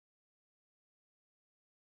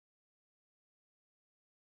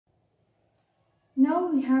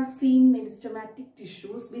Now we have seen meristematic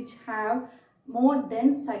tissues which have more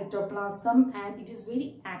dense cytoplasm and it is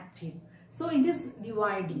very active. So it is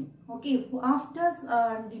dividing. Okay, after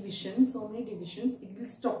division, so many divisions, it will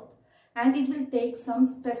stop and it will take some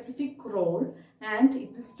specific role and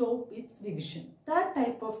it will stop its division. That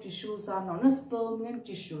type of tissues are known as permanent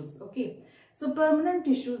tissues. Okay, so permanent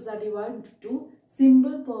tissues are divided into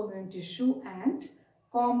simple permanent tissue and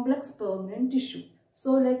complex permanent tissue.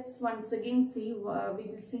 So let's once again see, we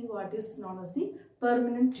will see what is known as the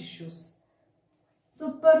permanent tissues.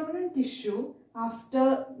 So permanent tissue,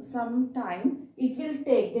 after some time,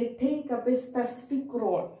 they take up a specific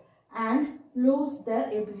role and lose their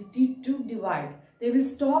ability to divide. They will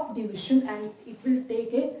stop division and it will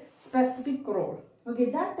take a specific role. Okay,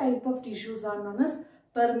 that type of tissues are known as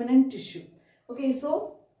permanent tissue. Okay,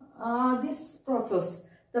 so this process,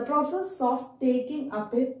 the process of taking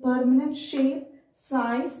up a permanent shape,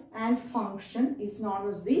 size and function is known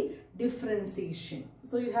as the differentiation.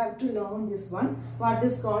 So you have to learn this one, what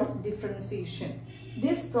is called differentiation.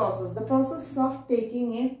 This process, the process of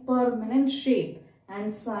taking a permanent shape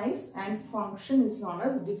and size and function is known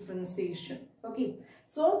as differentiation. Okay,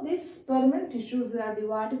 so these permanent tissues are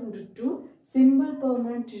divided into two: simple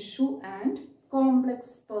permanent tissue and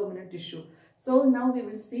complex permanent tissue. So now we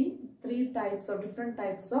will see different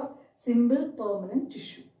types of simple permanent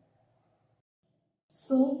tissue.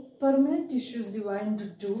 So permanent tissue is divided into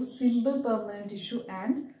two: simple permanent tissue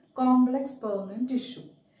and complex permanent tissue.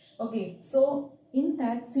 Okay, so in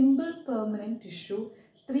that simple permanent tissue,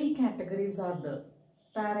 three categories are there: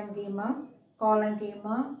 parenchyma,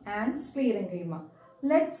 collenchyma and sclerenchyma.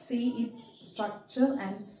 Let's see its structure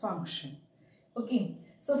and its function. Okay,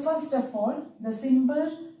 so first of all, the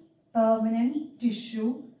simple permanent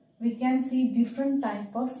tissue, we can see different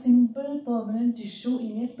type of simple permanent tissue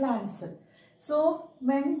in a plant cell. So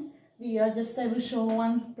when we are I will show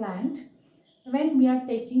one plant. When we are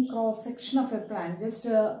taking cross section of a plant, in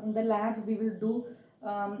the lab we will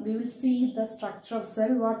see the structure of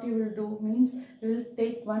cell. What you will do means, we will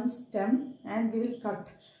take one stem and we will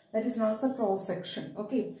cut. That is known as a cross section.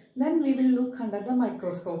 Okay. Then we will look under the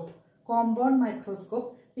microscope, compound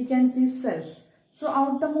microscope. We can see cells. So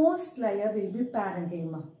outermost layer will be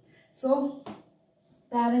parenchyma. So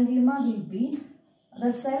parenchyma will be,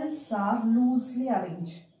 the cells are loosely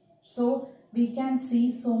arranged. So we can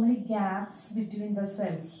see so many gaps between the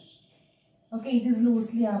cells. Okay, it is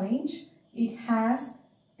loosely arranged. It has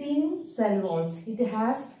thin cell walls. It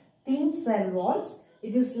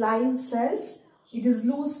is live cells. It is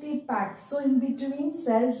loosely packed. So in between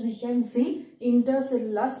cells we can see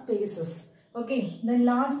intercellular spaces. Okay, then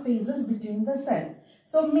large spaces between the cell.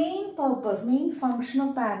 So main function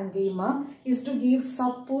of parenchyma is to give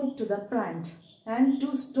support to the plant and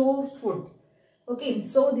to store food. Okay,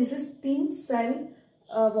 so this is thin cell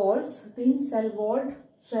walled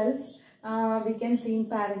cells. We can see in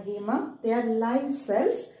parenchyma. They are live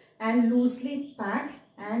cells and loosely packed,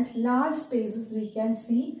 and large spaces we can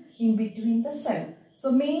see in between the cell.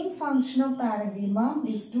 So main function of parenchyma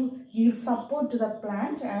is to give support to the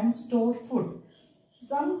plant and store food.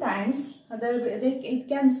 Sometimes we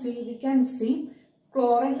can see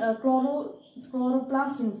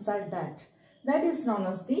chloroplast inside that. That is known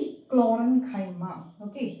as the chlorenchyma.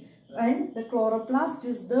 Okay, when the chloroplast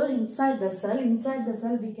is there inside the cell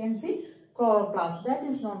we can see chloroplast. That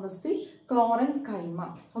is known as the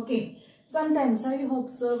chlorenchyma. Okay. Sometimes have you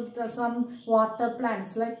observed some water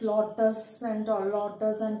plants like lotus and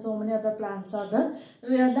so many other plants are there,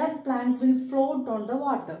 where that plants will float on the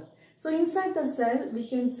water. So inside the cell we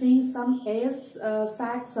can see some air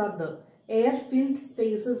sacs are there. Air filled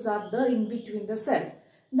spaces are there in between the cell.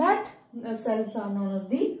 That cells are known as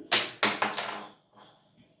the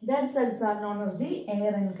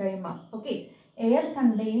parenchyma. Okay, air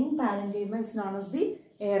containing parenchyma is known as the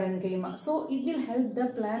parenchyma. So it will help the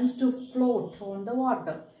plants to float on the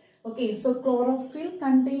water. Okay, so chlorophyll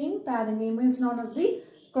containing parenchyma is known as the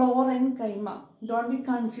chlorenchyma. Don't be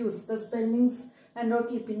confused, the spellings and all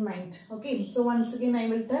keep in mind. Okay, so once again I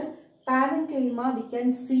will tell, parenchyma we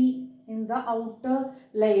can see in the outer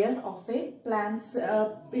layer of a plant.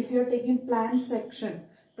 If you are taking plant stem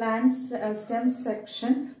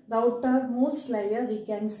section, the outermost layer we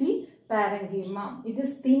can see parenchyma. It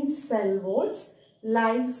is thin cell walls,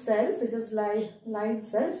 live cells. It is live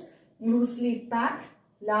cells, loosely packed,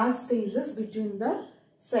 large spaces between the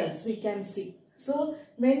cells we can see. So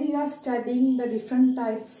when you are studying the different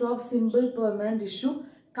types of simple permanent tissue,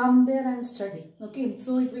 compare and study. Okay,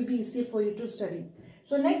 so it will be easy for you to study.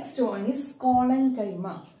 So next one is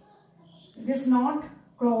collenchyma. It is not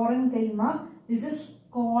chlorenchyma. This is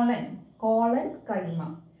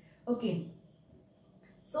collenchyma. Okay.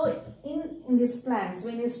 So in these plants,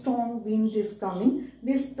 when a strong wind is coming,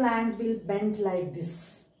 this plant will bend like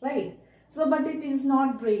this, right? So but it is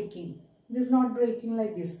not breaking. It is not breaking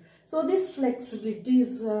like this. So this flexibility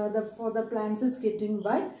is for the plants is getting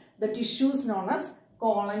by the tissues known as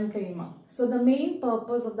collenchyma. So the main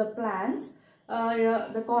purpose of the plants,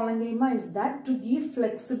 the collenchyma, is that to give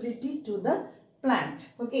flexibility to the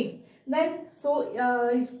plant. Okay. Then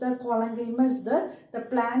if the collenchyma is there, the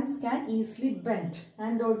plants can easily bend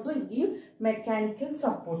and also give mechanical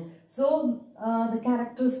support. So the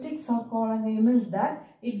characteristics of collenchyma is that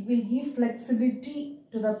it will give flexibility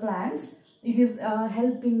to the plants. It is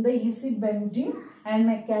help in the easy bending and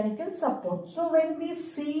mechanical support. So when we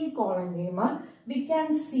see collenchyma, we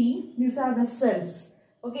can see these are the cells.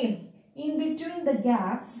 Okay, in between the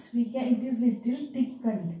gaps, it is little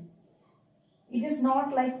thickened. It is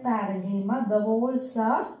not like parenchyma. The walls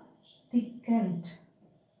are thickened.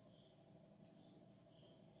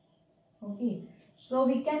 Okay, so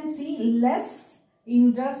we can see less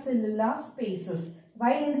intracellular spaces.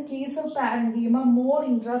 While in the case of parenchyma, more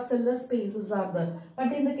intracellular spaces are there.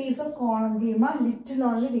 But in the case of collenchyma, little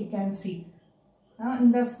only we can see.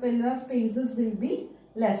 Intracellular spaces will be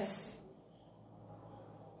less.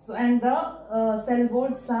 So, and the cell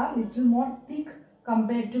walls are little more thick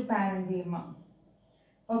compared to parenchyma.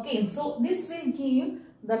 Okay, so this will give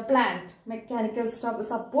the plant mechanical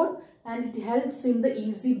support and it helps in the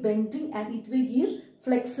easy bending and it will give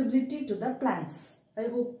flexibility to the plants. I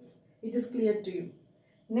hope it is clear to you.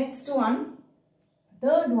 Next one,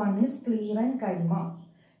 third one is sclerenchyma.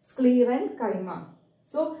 Sclerenchyma.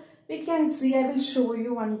 So we can see, I will show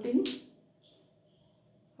you one thing.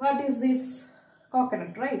 What is this?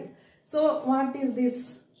 Coconut, right? So what is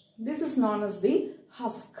this? This is known as the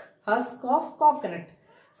husk of coconut.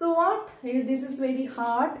 So what? This is very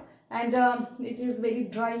hard and it is very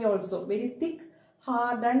dry also, very thick,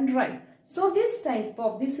 hard and dry. So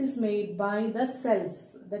this is made by the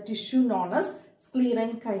cells, the tissue known as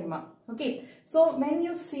sclerenchyma. Okay, so when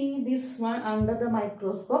you see this one under the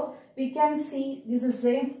microscope, we can see this is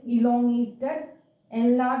a elongated,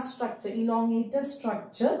 enlarged structure, elongated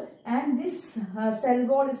structure, and this cell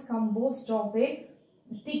wall is composed of a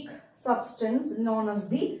thick substance known as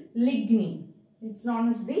the lignin. It's known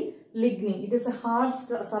as the lignin. It is a hard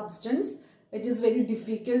substance. It is very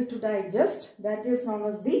difficult to digest. That is known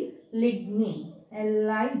as the lignin.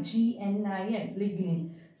 L-I-G-N-I-N,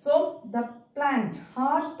 lignin. So the plant,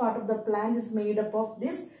 hard part of the plant is made up of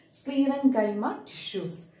this sclerenchyma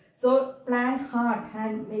tissues. So plant hard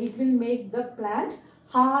and it will make the plant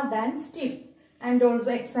hard and stiff. And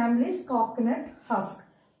also example is coconut husk.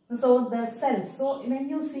 So the cells. So when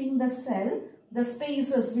you see the cell, the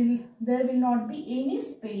spaces there will not be any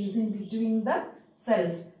space in between the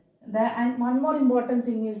cells. And one more important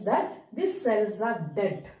thing is that these cells are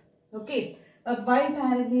dead. Okay. By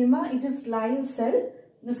parenchyma, it is live cell.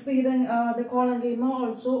 The collenchyma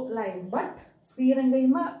also live, but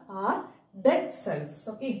sclerenchyma are dead cells.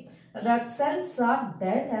 Okay. The cells are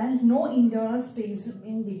dead and no internal space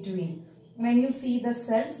in between. When you see the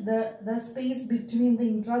cells, the space between the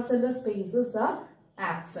intracellular spaces are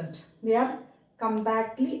absent. They are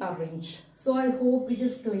compactly arranged. So I hope it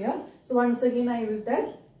is clear. So once again I will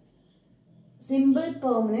tell. Simple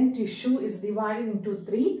permanent tissue is divided into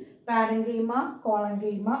three: parenchyma,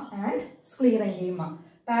 collenchyma and sclerenchyma.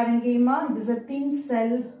 Parenchyma, it is a thin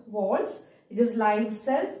cell walls. It is live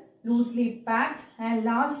cells, loosely packed and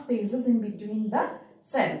large spaces in between the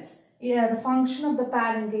cells. The function of the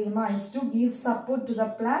parenchyma is to give support to the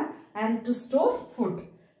plant and to store food.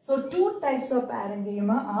 So two types of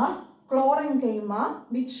parenchyma are chlorenchyma,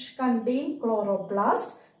 which contain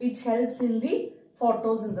chloroplast, which helps in the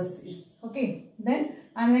photosynthesis. Okay. Then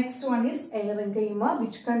next one is aerenchyma,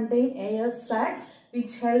 which contain air sacs,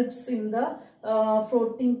 which helps in the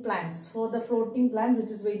floating plants. For the floating plants, it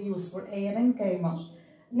is very useful. Aerenchyma.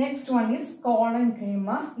 Next one is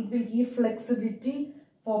collenchyma. It will give flexibility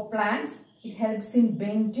for plants. It helps in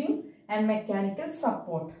bending and mechanical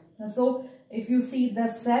support. So if you see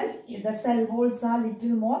the cell walls are little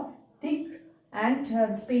more thick and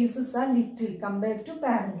the spaces are little compared to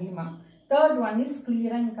parenchyma. Third one is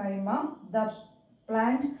sclerenchyma. The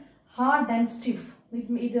plant hard and stiff. The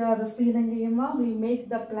sclerenchyma will make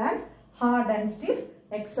the plant hard and stiff.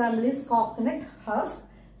 Example is coconut husk.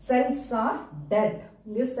 Cells are dead.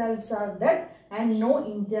 These cells are dead and no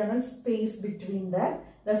internal space between that.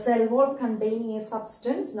 The cell wall containing a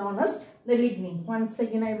substance known as the lignin. Once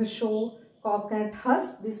again I will show coconut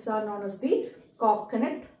husk. These are known as the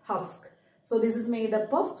coconut husk. So this is made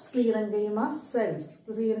up of sclerenchyma cells,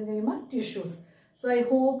 sclerenchyma tissues. So I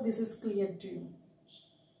hope this is clear to you.